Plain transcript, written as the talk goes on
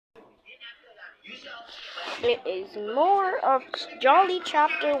It is more of Jolly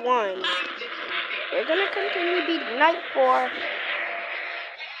Chapter 1. We're gonna continue beat Night 4.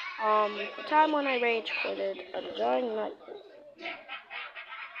 The time when I rage quitted. I'm enjoying Night 4.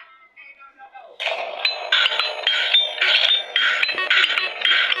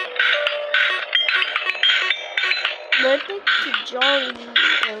 Limited to Jolly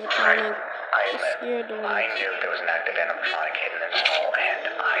animatronic. I knew there was an active animatronic hidden in the hall,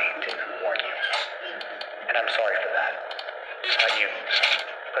 and I didn't warn you. And I'm sorry for that. You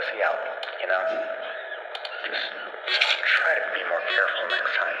pussy out, you know? Just try to be more careful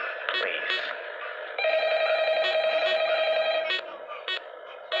next time, please.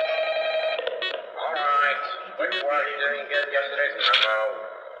 Alright, what you didn't get yesterday's memo.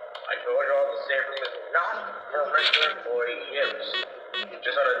 I told you all the safe room is not for regular employee use.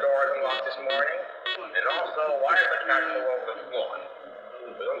 Just had a door unlocked this morning, and also, why is the cat all over the floor?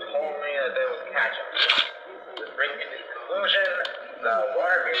 Someone told me that there was catch-up. This brings me to the conclusion the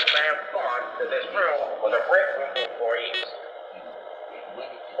water being may have thought that this room was a break room for employees.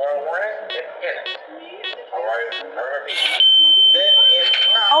 For a warning, it isn't. Alright, I repeat. This is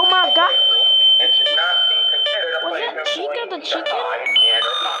not Oh my god! and should not be considered a Was place that for Chica the employees chicken? to hide and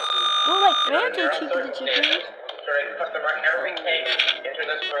or talk. More like Phantom Chica the chicken. Should a customer ever be taken into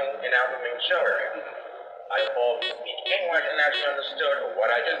this room and out of the main show area? I hope you speak English and actually understood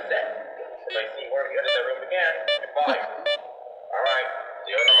what I just said. If I see where you enter the room again, goodbye. Alright,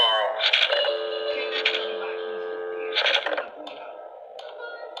 see you tomorrow.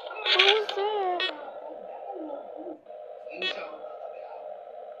 Who was there?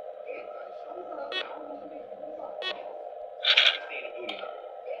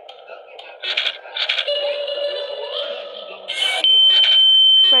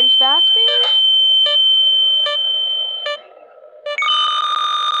 Freddy Fazbear?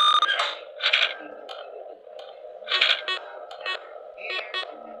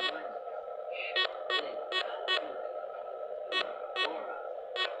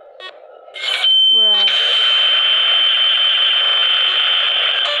 Bruh.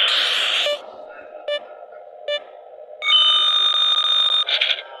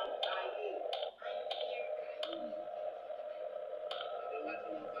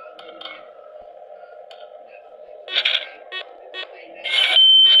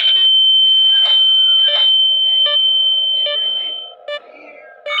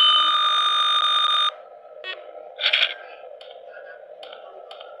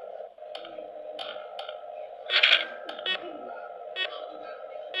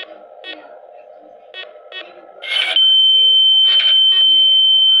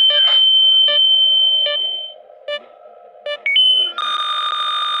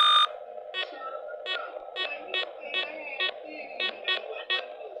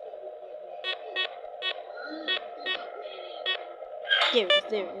 There it is,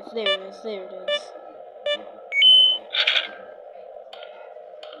 there it is, there it is, there it is.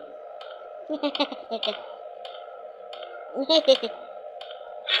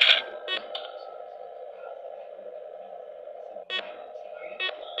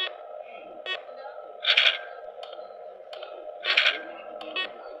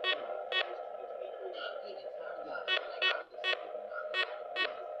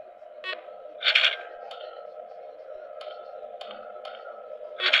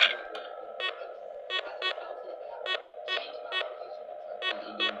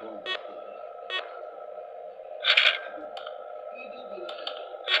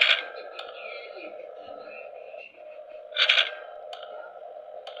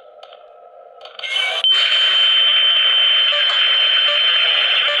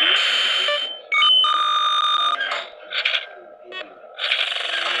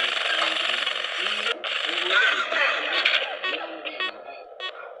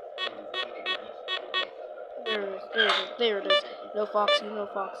 There it is. No Foxy, no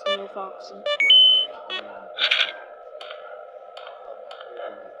Foxy, no Foxy.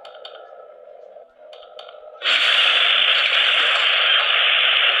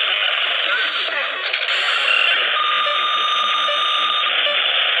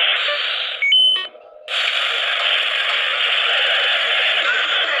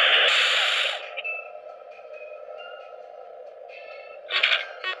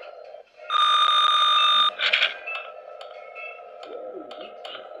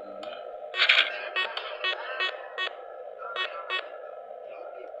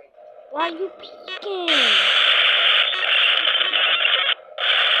 Why are you peeking?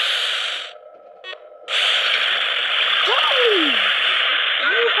 Joey!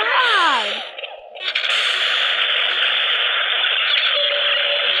 You hide!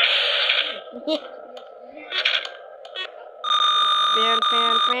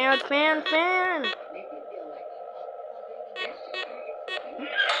 Fan.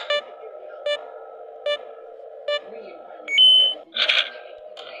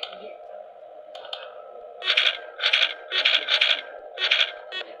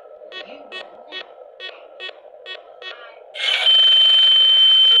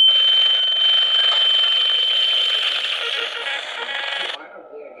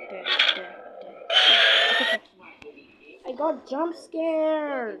 I got jump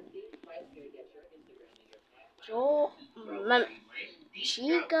scared.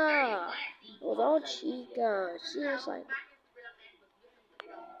 Chica. It was all Chica. She was like,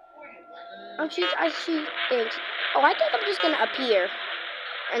 she thinks, oh, I think I'm just gonna appear,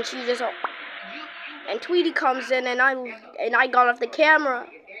 and she just, and Tweety comes in, and I got off the camera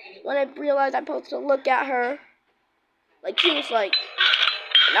when I realized I'm supposed to look at her. Like she was like,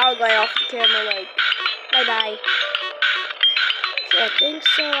 and I was going off the camera like, bye bye. So I think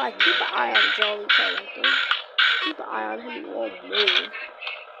so. I keep an eye on Jolly Cat. I think keep an eye on him. He won't move.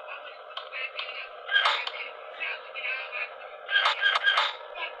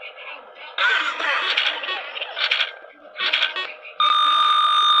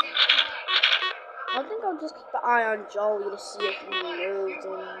 I think I'll just keep an eye on Jolly to see if he moves.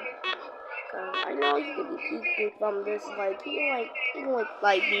 And I know he could be peeking from this. Like he can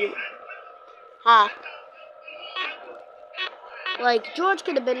be. Ha. Like George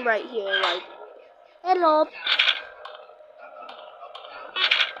could have been right here. Like, hello.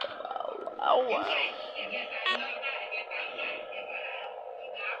 Oh.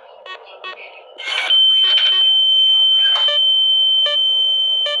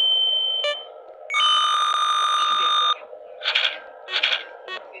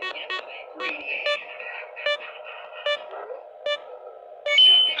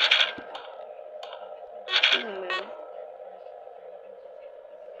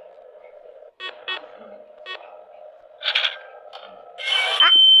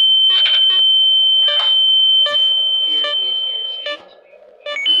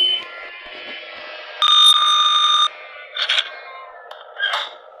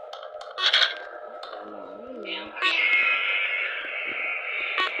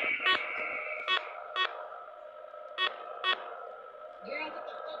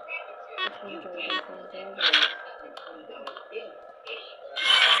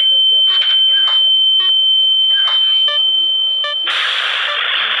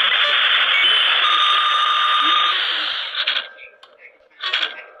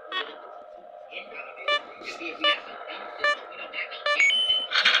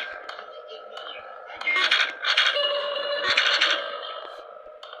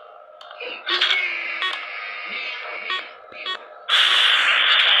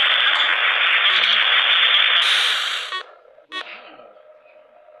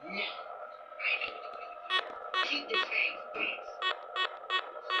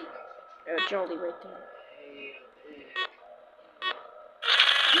 Jolly right there.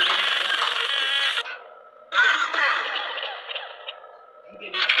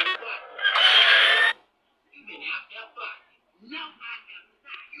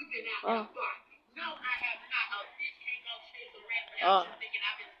 Oh. Oh.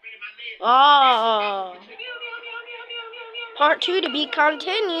 Oh. Part 2 to be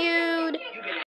continued.